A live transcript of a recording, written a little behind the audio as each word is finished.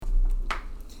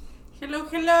Hello,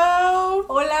 hello.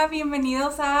 Hola,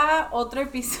 bienvenidos a otro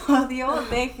episodio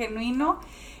de Genuino.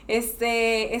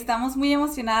 Estamos muy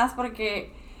emocionadas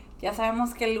porque ya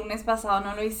sabemos que el lunes pasado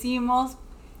no lo hicimos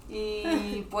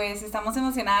y pues estamos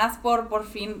emocionadas por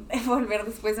fin volver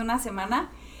después de una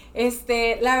semana.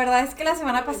 La verdad es que la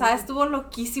semana pasada estuvo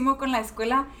loquísimo con la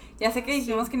escuela. Ya sé que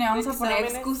dijimos que no íbamos a poner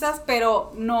excusas,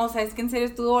 pero no, o sea, es que en serio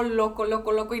estuvo loco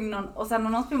y no, o sea,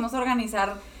 no nos pudimos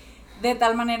organizar de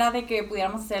tal manera de que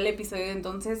pudiéramos hacer el episodio.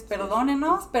 Entonces,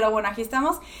 perdónenos, pero bueno, aquí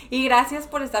estamos y gracias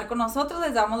por estar con nosotros.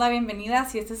 Les damos la bienvenida.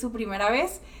 Si esta es su primera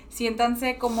vez,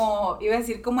 siéntanse como, iba a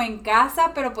decir como en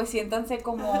casa, pero pues siéntanse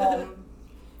como,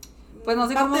 pues no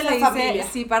sé cómo se dice,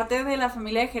 sí, parte de la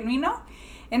familia de Genuino.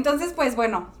 Entonces, pues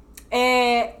bueno,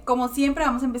 como siempre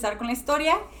vamos a empezar con la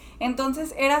historia.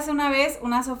 Entonces, érase una vez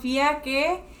una Sofía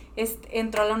que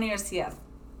entró a la universidad.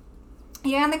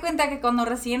 Y hagan de cuenta que cuando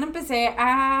recién entré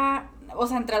a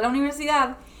la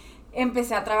universidad,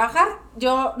 empecé a trabajar.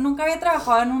 Yo nunca había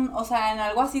trabajado en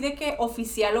algo así de que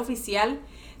oficial.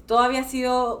 Todo había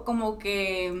sido como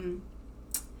que,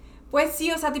 pues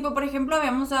sí, o sea, tipo, por ejemplo,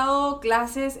 habíamos dado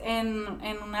clases en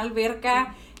una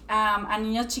alberca a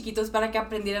niños chiquitos para que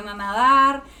aprendieran a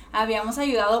nadar.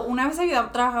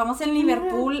 Trabajamos en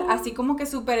Liverpool, así como que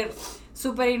súper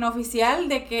inoficial,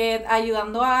 de que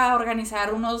ayudando a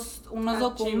organizar unos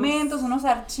documentos, unos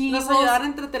archivos. Nos ayudaron a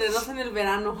entretenernos en el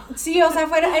verano. Sí, o sea,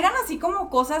 eran así como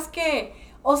cosas que,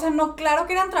 o sea, no, claro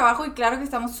que eran trabajo y claro que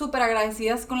estamos súper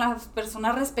agradecidas con las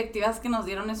personas respectivas que nos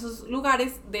dieron esos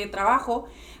lugares de trabajo,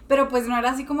 pero pues no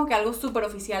era así como que algo súper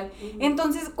oficial. Uh-huh.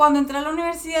 Entonces, cuando entré a la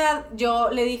universidad, yo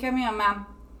le dije a mi mamá,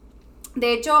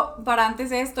 de hecho, para antes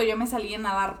de esto, yo me salí a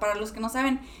nadar. Para los que no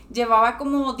saben, llevaba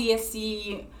como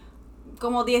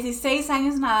 16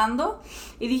 años nadando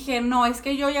y dije, no, es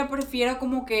que yo ya prefiero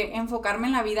como que enfocarme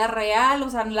en la vida real. O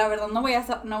sea, la verdad no voy a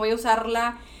usar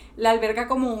la alberca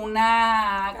como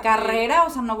una carrera, o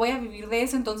sea, no voy a vivir de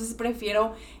eso. Entonces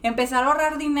prefiero empezar a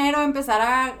ahorrar dinero, empezar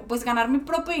a pues ganar mi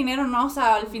propio dinero, ¿no? O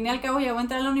sea, al fin y al cabo ya voy a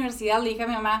entrar a la universidad. Le dije a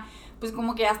mi mamá, pues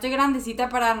como que ya estoy grandecita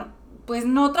para pues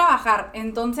no trabajar.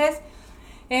 Entonces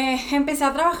empecé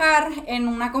a trabajar en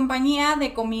una compañía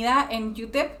de comida en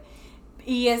UTEP.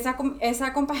 Y esa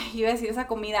compañía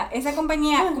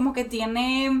como que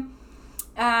tienen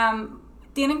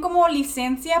como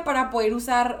licencia para poder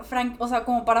usar,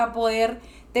 como para poder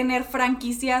tener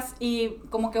franquicias y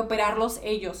como que operarlos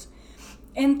ellos.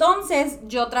 Entonces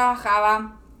yo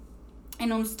trabajaba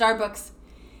en un Starbucks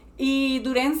y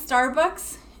duré en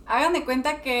Starbucks. Hagan de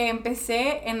cuenta que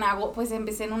empecé en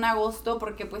un agosto,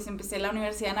 porque pues empecé la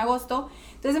universidad en agosto.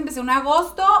 Entonces empecé en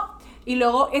agosto. Y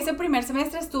luego ese primer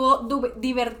semestre estuvo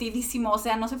divertidísimo, o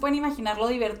sea, no se pueden imaginar lo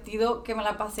divertido que me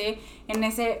la pasé en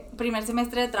ese primer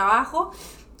semestre de trabajo.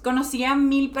 Conocí a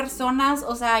 1,000 personas,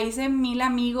 o sea, hice 1,000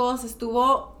 amigos,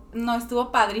 estuvo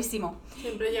padrísimo.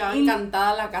 Siempre llegaba encantada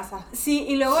a la casa. Sí,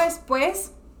 y luego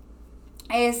después,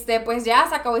 pues ya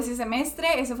se acabó ese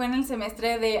semestre. Ese fue en el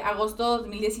semestre de agosto de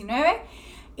 2019.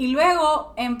 Y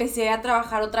luego empecé a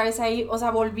trabajar otra vez ahí, o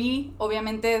sea, volví,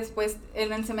 obviamente después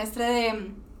en el semestre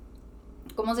de,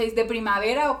 ¿cómo se dice? De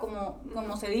primavera, o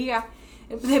como se diga,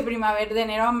 de primavera, de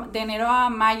enero a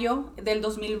mayo del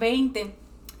 2020.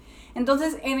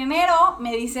 Entonces, en enero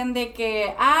me dicen de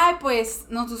que, pues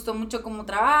nos gustó mucho cómo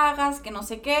trabajas, que no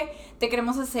sé qué, te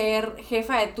queremos hacer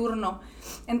jefa de turno.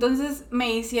 Entonces,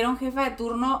 me hicieron jefa de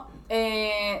turno,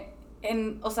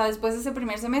 después de ese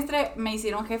primer semestre, me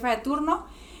hicieron jefa de turno.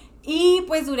 Y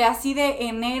pues duré así de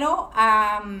enero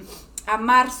a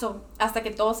marzo, hasta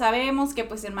que todos sabemos que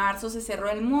pues en marzo se cerró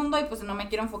el mundo y pues no me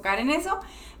quiero enfocar en eso,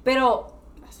 pero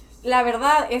la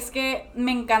verdad es que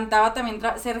me encantaba también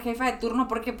ser jefa de turno,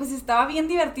 porque pues estaba bien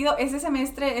divertido. Ese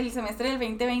semestre, el semestre del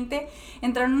 2020,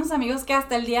 entraron unos amigos que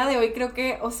hasta el día de hoy creo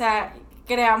que, o sea,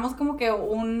 creamos como que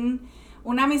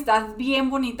una amistad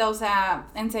bien bonita, o sea,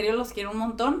 en serio los quiero un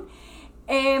montón.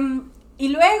 Y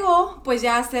luego pues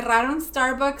ya cerraron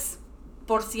Starbucks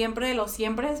por siempre de los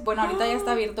siempre. Bueno, ahorita ya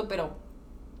está abierto, pero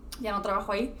ya no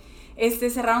trabajo ahí.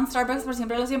 Cerraron Starbucks por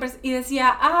siempre de los siempre. Y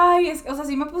decía,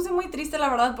 sí me puse muy triste, la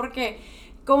verdad, porque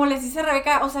como les dice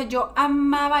Rebeca, o sea, yo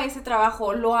amaba ese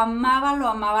trabajo, lo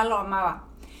amaba.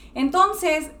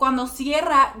 Entonces, cuando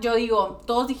cierra, yo digo,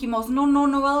 todos dijimos,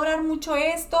 no va a durar mucho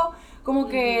esto, como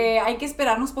que hay que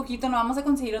esperarnos poquito, no vamos a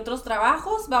conseguir otros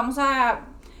trabajos, vamos a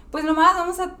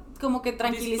como que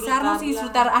tranquilizarnos y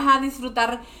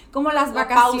disfrutar como las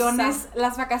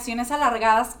vacaciones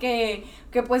alargadas que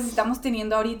pues estamos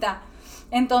teniendo ahorita.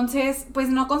 Entonces, pues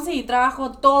no conseguí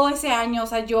trabajo todo ese año. O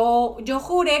sea, yo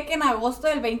juré que en agosto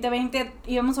del 2020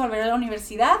 íbamos a volver a la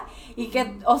universidad y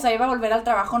que, o sea, iba a volver al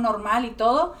trabajo normal y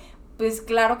todo. pues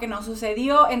claro que no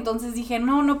sucedió. Entonces dije,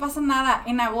 no pasa nada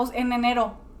en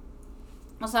enero.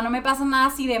 O sea, no me pasa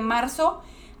nada si de marzo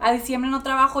a diciembre no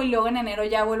trabajo y luego en enero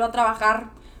ya vuelvo a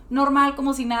trabajar normal,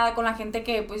 como si nada, con la gente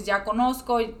que pues ya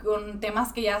conozco y con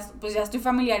temas que ya estoy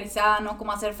familiarizada, ¿no?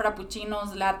 Como hacer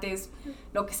frappuccinos, lattes,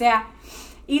 lo que sea.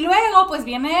 Y luego pues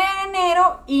viene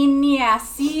enero y ni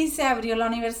así se abrió la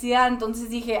universidad.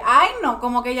 Entonces dije, ay no,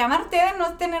 como que ya me harté de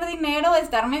no tener dinero, de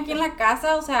estarme aquí en la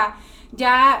casa. O sea,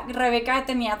 ya Rebeca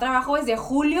tenía trabajo desde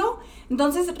julio.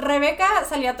 Entonces Rebeca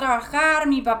salía a trabajar,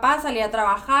 mi papá salía a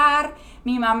trabajar,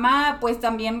 mi mamá pues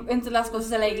también entre las cosas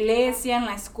de la iglesia, en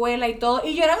la escuela y todo.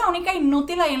 Y yo era la única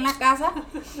inútil ahí en la casa,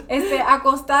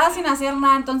 acostada sin hacer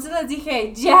nada. Entonces les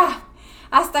dije, ya,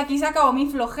 hasta aquí se acabó mi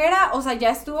flojera. O sea, ya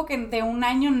estuvo que de un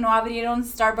año no abrieron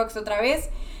Starbucks otra vez.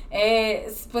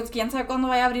 Pues quién sabe cuándo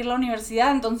vaya a abrir la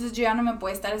universidad, entonces yo ya no me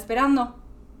puedo estar esperando.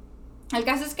 El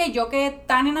caso es que yo quedé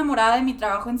tan enamorada de mi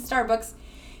trabajo en Starbucks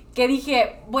que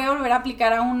dije, voy a volver a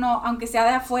aplicar a uno, aunque sea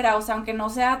de afuera, o sea, aunque no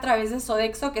sea a través de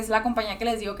Sodexo, que es la compañía que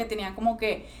les digo que tenía como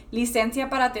que licencia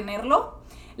para tenerlo.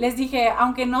 Les dije,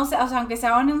 aunque no sea, o sea, aunque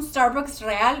sea en un Starbucks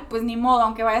real, pues ni modo,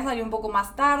 aunque vaya a salir un poco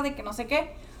más tarde, que no sé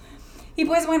qué. Y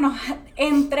pues bueno,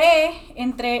 entré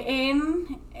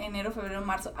en enero, febrero,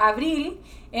 marzo, abril.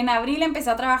 En abril empecé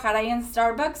a trabajar ahí en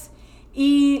Starbucks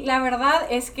y la verdad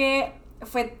es que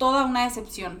fue toda una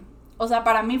decepción. O sea,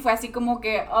 para mí fue así como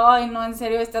que, ay, no, en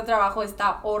serio, este trabajo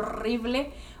está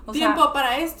horrible. O Tiempo,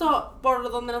 para esto,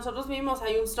 por donde nosotros vivimos,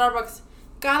 hay un Starbucks.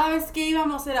 Cada vez que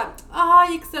íbamos era,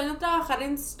 ay, extraño trabajar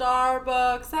en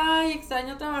Starbucks, ay,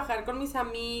 extraño trabajar con mis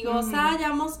amigos, ay,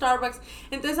 amo Starbucks.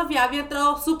 Entonces Sofía había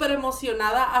entrado súper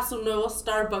emocionada a su nuevo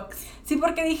Starbucks. Sí,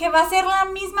 porque dije, va a ser la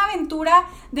misma aventura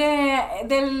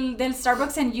del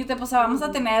Starbucks en UTEP, o sea, vamos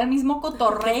a tener el mismo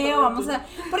cotorreo,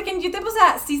 porque en UTEP, o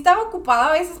sea, sí estaba ocupada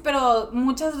a veces, pero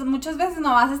muchas veces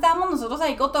nomás estábamos nosotros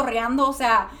ahí cotorreando, o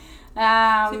sea...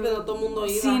 sí, pero todo el mundo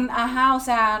iba. O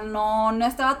sea, no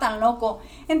estaba tan loco.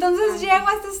 Entonces llego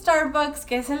a este Starbucks,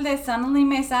 que es el de Sunny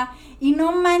Mesa, y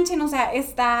no manchen, o sea,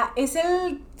 es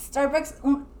el Starbucks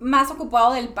más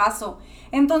ocupado del Paso.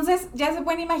 Entonces ya se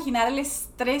pueden imaginar el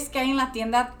estrés que hay en la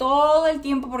tienda todo el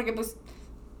tiempo, porque pues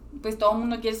todo el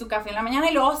mundo quiere su café en la mañana,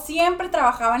 y luego siempre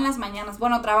trabajaba en las mañanas.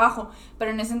 Bueno, trabajo,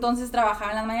 pero en ese entonces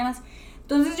trabajaba en las mañanas.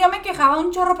 Entonces yo me quejaba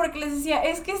un chorro porque les decía,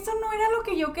 es que esto no era lo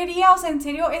que yo quería, o sea, en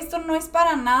serio, esto no es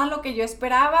para nada lo que yo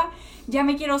esperaba, ya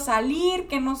me quiero salir,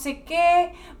 que no sé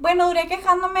qué. Bueno, duré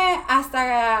quejándome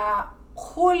hasta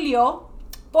julio,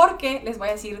 porque, les voy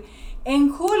a decir,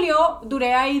 en julio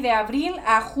duré ahí de abril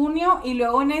a junio, y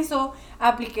luego en eso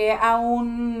apliqué a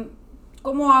un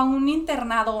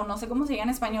internado, no sé cómo se llama en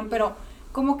español, pero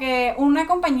como que una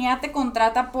compañía te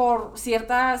contrata por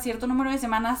cierto número de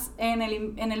semanas en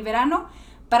el verano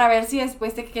para ver si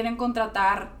después te quieren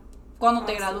contratar cuando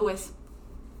te gradúes.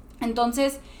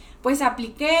 Entonces, pues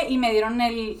apliqué y me dieron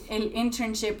el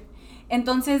internship.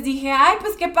 Entonces dije, ay,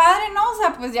 pues qué padre, ¿no? O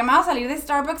sea, pues ya me voy a salir de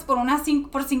Starbucks por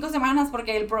 5 semanas,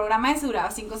 porque el programa duraba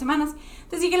 5 semanas.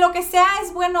 Entonces dije, lo que sea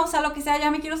es bueno, o sea, lo que sea,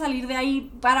 ya me quiero salir de ahí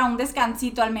para un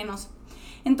descansito al menos.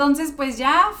 Entonces, pues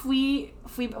ya fui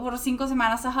por 5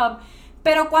 semanas a Hub.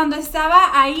 Pero cuando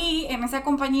estaba ahí, en esa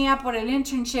compañía, por el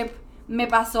internship, me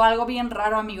pasó algo bien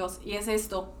raro, amigos. Y es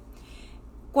esto.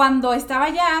 Cuando estaba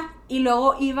allá y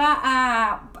luego iba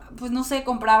a, pues no sé,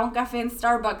 compraba un café en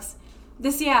Starbucks,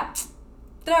 decía,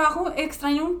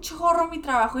 extraño un chorro mi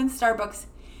trabajo en Starbucks.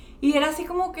 Y era así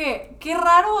como que, qué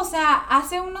raro, o sea,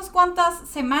 hace unas cuantas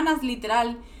semanas,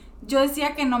 literal, yo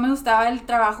decía que no me gustaba el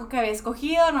trabajo que había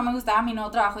escogido, no me gustaba mi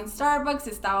nuevo trabajo en Starbucks,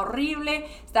 estaba horrible,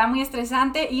 estaba muy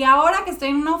estresante. Y ahora que estoy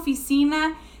en una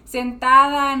oficina,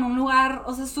 sentada en un lugar,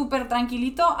 o sea, súper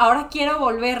tranquilito, ahora quiero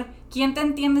volver. ¿Quién te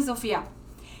entiende, Sofía?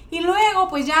 Y luego,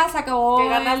 pues ya se acabó. Qué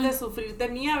ganas de sufrir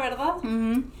tenía, ¿verdad?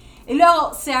 Y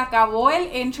luego se acabó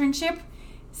el internship,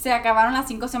 se acabaron las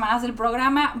 5 semanas del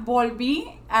programa, volví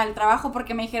al trabajo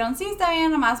porque me dijeron, sí, está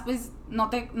bien, nomás pues no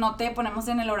te ponemos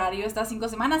en el horario estas 5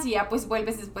 semanas y ya pues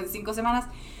vuelves después de 5 semanas.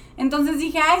 Entonces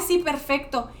dije, ay, sí,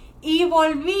 perfecto. Y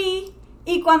volví,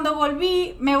 y cuando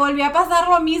volví, me volví a pasar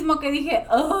lo mismo, que dije,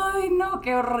 ay, no,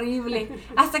 qué horrible.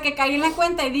 Hasta que caí en la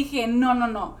cuenta y dije,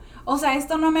 no. O sea,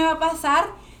 esto no me va a pasar.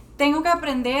 Tengo que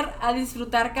aprender a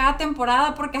disfrutar cada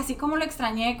temporada, porque así como lo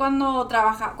extrañé cuando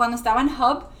estaba en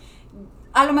Hub,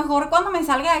 a lo mejor cuando me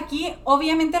salga de aquí,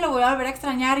 obviamente lo voy a volver a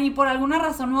extrañar, y por alguna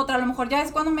razón u otra, a lo mejor ya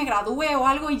es cuando me gradúe o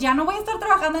algo y ya no voy a estar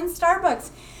trabajando en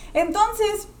Starbucks.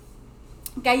 Entonces,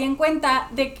 caí en cuenta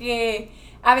de que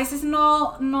a veces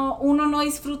uno no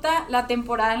disfruta la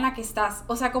temporada en la que estás.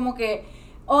 O sea, como que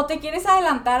o te quieres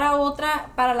adelantar a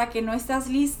otra para la que no estás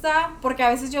lista, porque a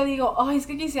veces yo digo, ay, es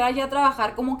que quisiera ya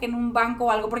trabajar como que en un banco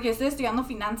o algo, porque yo estoy estudiando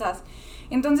finanzas.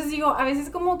 Entonces digo, a veces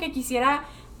como que quisiera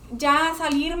ya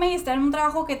salirme y estar en un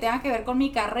trabajo que tenga que ver con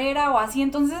mi carrera o así,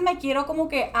 entonces me quiero como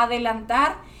que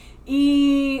adelantar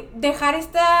y dejar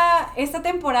esta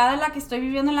temporada en la que estoy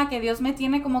viviendo, en la que Dios me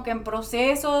tiene como que en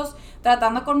procesos,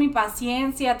 tratando con mi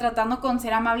paciencia, tratando con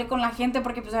ser amable con la gente,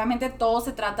 porque pues obviamente todo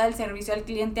se trata del servicio al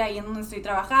cliente ahí en donde estoy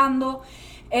trabajando,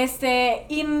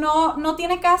 y no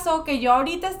tiene caso que yo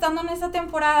ahorita estando en esta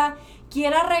temporada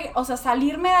quiera,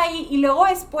 salirme de ahí y luego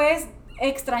después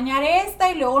extrañar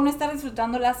esta y luego no estar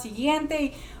disfrutando la siguiente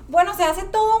y bueno, se hace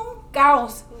todo un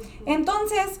caos.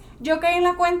 Entonces yo caí en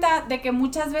la cuenta de que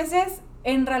muchas veces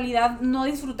en realidad no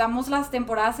disfrutamos las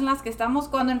temporadas en las que estamos,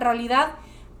 cuando en realidad,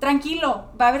 tranquilo,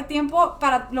 va a haber tiempo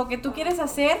para lo que tú quieres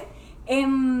hacer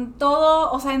en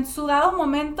todo, o sea, en su dado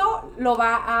momento lo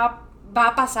va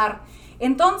a pasar.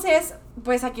 Entonces,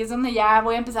 pues aquí es donde ya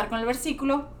voy a empezar con el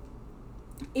versículo.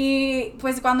 Y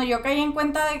pues cuando yo caí en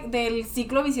cuenta del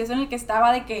ciclo vicioso en el que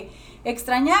estaba, de que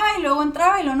extrañaba y luego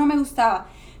entraba y luego no me gustaba,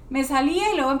 me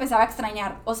salía y luego empezaba a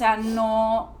extrañar, o sea,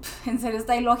 no, en serio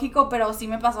está ilógico, pero sí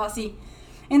me pasó así.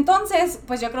 Entonces,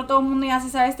 pues yo creo que todo el mundo ya se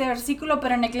sabe este versículo,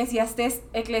 pero en Eclesiastés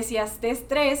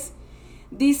 3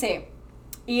 dice,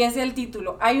 y es el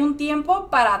título, hay un tiempo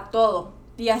para todo,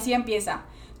 y así empieza.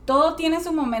 Todo tiene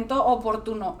su momento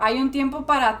oportuno. Hay un tiempo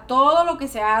para todo lo que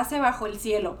se hace bajo el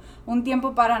cielo. Un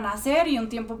tiempo para nacer y un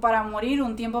tiempo para morir.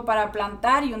 Un tiempo para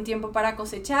plantar y un tiempo para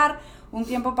cosechar. Un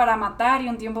tiempo para matar y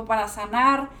un tiempo para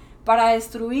sanar. Para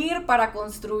destruir, para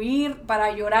construir,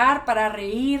 para llorar, para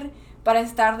reír. Para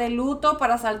estar de luto,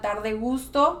 para saltar de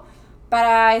gusto.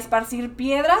 Para esparcir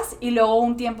piedras y luego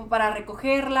un tiempo para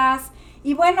recogerlas.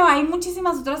 Y bueno, hay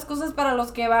muchísimas otras cosas para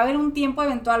los que va a haber un tiempo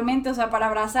eventualmente, o sea, para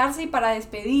abrazarse y para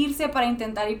despedirse, para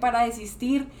intentar y para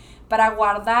desistir, para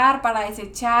guardar, para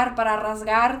desechar, para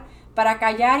rasgar, para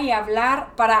callar y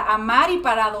hablar, para amar y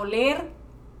para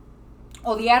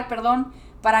odiar,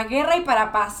 para guerra y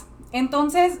para paz.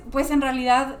 Entonces, pues en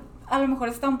realidad a lo mejor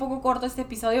está un poco corto este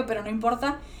episodio, pero no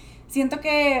importa. Siento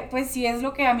que, pues si es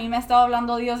lo que a mí me ha estado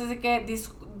hablando Dios, es de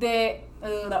que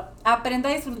aprenda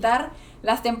a disfrutar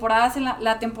las temporadas,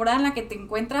 la temporada en la que te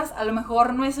encuentras. A lo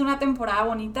mejor no es una temporada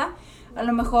bonita, a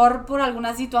lo mejor por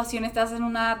alguna situación estás en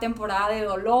una temporada de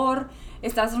dolor,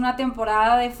 estás en una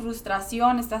temporada de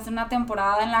frustración, estás en una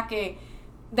temporada en la que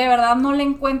de verdad no le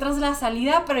encuentras la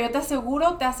salida, pero yo te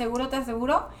aseguro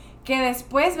que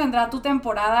después vendrá tu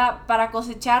temporada para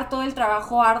cosechar todo el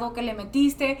trabajo arduo que le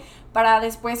metiste, para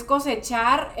después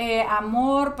cosechar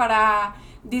amor, para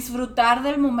disfrutar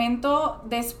del momento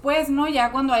después, ¿no?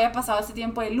 Ya cuando haya pasado ese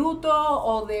tiempo de luto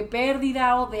o de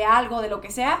pérdida o de algo, de lo que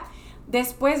sea,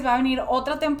 después va a venir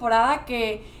otra temporada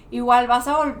que igual vas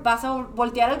a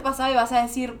voltear al pasado y vas a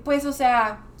decir, pues, o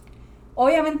sea,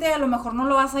 obviamente a lo mejor no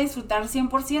lo vas a disfrutar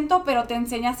 100%, pero te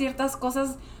enseña ciertas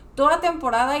cosas toda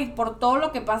temporada y por todo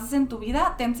lo que pasas en tu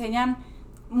vida te enseñan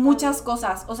muchas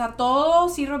cosas, o sea, todo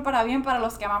sirve para bien para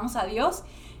los que amamos a Dios.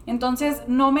 Entonces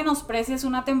no menosprecies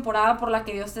una temporada por la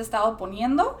que Dios te ha estado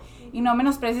poniendo y no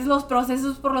menosprecies los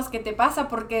procesos por los que te pasa,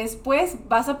 porque después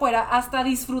vas a poder hasta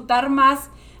disfrutar más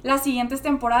las siguientes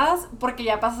temporadas porque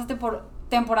ya pasaste por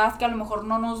temporadas que a lo mejor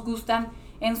no nos gustan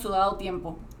en su dado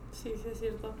tiempo. Sí, sí es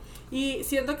cierto. Y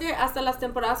siento que hasta las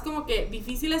temporadas como que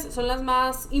difíciles son las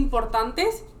más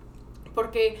importantes,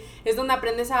 porque es donde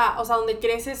aprendes o sea, donde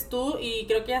creces tú, y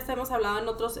creo que ya hemos hablado en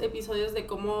otros episodios de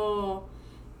cómo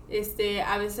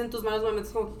a veces en tus malos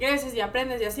momentos como que creces y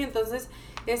aprendes y así. Entonces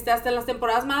hasta en las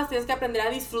temporadas malas tienes que aprender a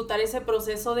disfrutar ese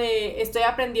proceso de estoy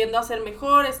aprendiendo a ser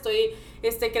mejor, estoy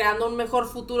creando un mejor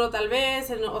futuro tal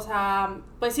vez, o sea,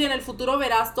 pues sí, en el futuro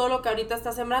verás todo lo que ahorita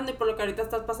estás sembrando y por lo que ahorita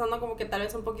estás pasando como que tal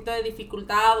vez un poquito de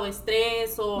dificultad o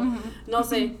estrés o no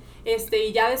sé,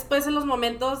 y ya después en los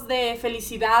momentos de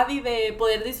felicidad y de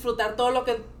poder disfrutar todo lo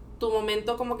que tu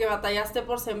momento como que batallaste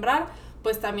por sembrar,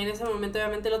 pues también ese momento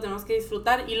obviamente lo tenemos que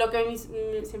disfrutar. Y lo que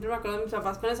siempre me acuerdo de mis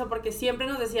papás con eso, porque siempre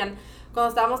nos decían cuando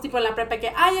estábamos tipo en la prepa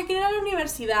que, ya quiero ir a la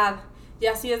universidad, y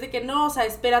así es de que no, o sea,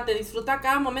 espérate, disfruta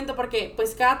cada momento, porque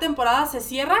pues cada temporada se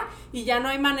cierra y ya no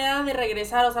hay manera de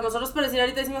regresar. O sea, nosotros por decir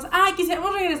ahorita decimos,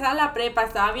 quisiéramos regresar a la prepa,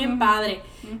 estaba bien padre,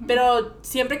 pero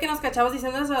siempre que nos cachamos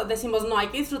diciendo eso, decimos, no, hay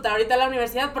que disfrutar ahorita la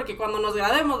universidad, porque cuando nos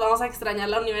graduemos vamos a extrañar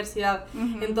la universidad.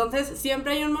 Entonces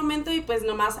siempre hay un momento y pues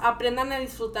nomás aprendan a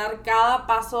disfrutar cada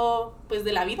paso pues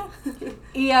de la vida.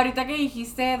 Y ahorita que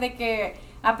dijiste de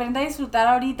que aprende a disfrutar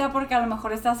ahorita porque a lo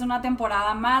mejor estás en una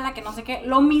temporada mala, que no sé qué.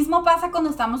 Lo mismo pasa cuando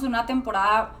estamos en una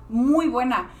temporada muy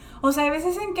buena. O sea, hay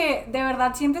veces en que de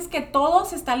verdad sientes que todo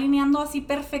se está alineando así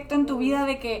perfecto en tu vida,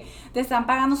 de que te están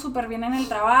pagando súper bien en el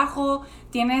trabajo,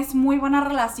 tienes muy buenas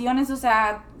relaciones, o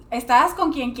sea, estás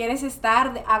con quien quieres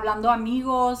estar, hablando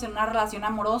amigos, en una relación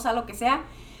amorosa, lo que sea.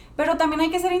 Pero también hay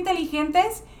que ser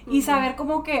inteligentes y saber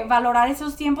como que valorar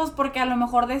esos tiempos, porque a lo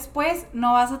mejor después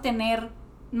no vas a tener,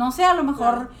 no sé, a lo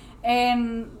mejor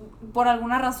por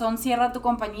alguna razón cierra tu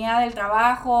compañía del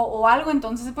trabajo o algo,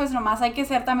 entonces pues nomás hay que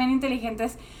ser también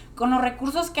inteligentes con los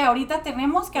recursos que ahorita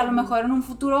tenemos, que a lo mejor en un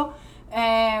futuro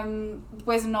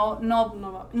pues no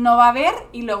va a haber,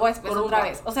 y luego después otra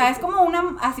vez. O sea, es como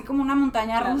así como una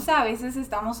montaña rusa. A veces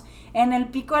estamos en el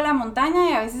pico de la montaña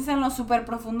y a veces en lo súper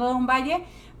profundo de un valle,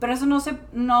 pero eso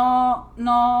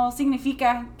no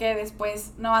significa que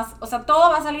después no vas, o sea,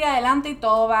 todo va a salir adelante y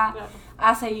todo va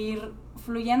a seguir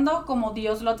fluyendo como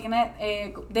Dios lo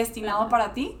tiene destinado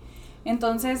para ti.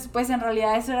 Entonces, pues en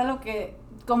realidad eso era lo que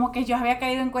como que yo había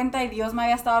caído en cuenta y Dios me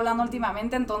había estado hablando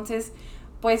últimamente. Entonces,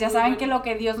 pues ya saben que lo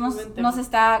que Dios nos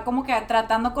está como que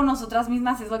tratando con nosotras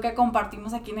mismas es lo que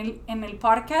compartimos aquí en el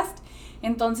podcast.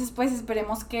 Entonces, pues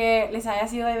esperemos que les haya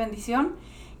sido de bendición.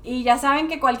 Y ya saben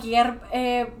que cualquier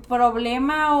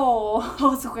problema o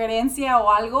sugerencia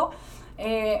o algo,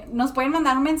 nos pueden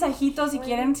mandar un mensajito si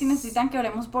quieren, si necesitan que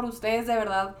oremos por ustedes, de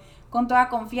verdad, con toda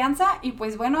confianza. Y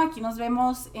pues bueno, aquí nos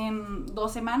vemos en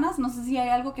 2 semanas. No sé si hay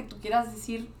algo que tú quieras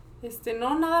decir.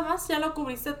 No, nada más, ya lo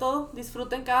cubriste todo.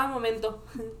 Disfruten cada momento.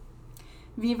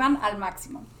 Vivan al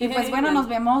máximo. Y pues bueno, nos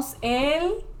vemos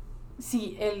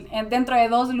dentro de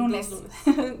 2 lunes.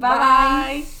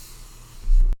 Bye.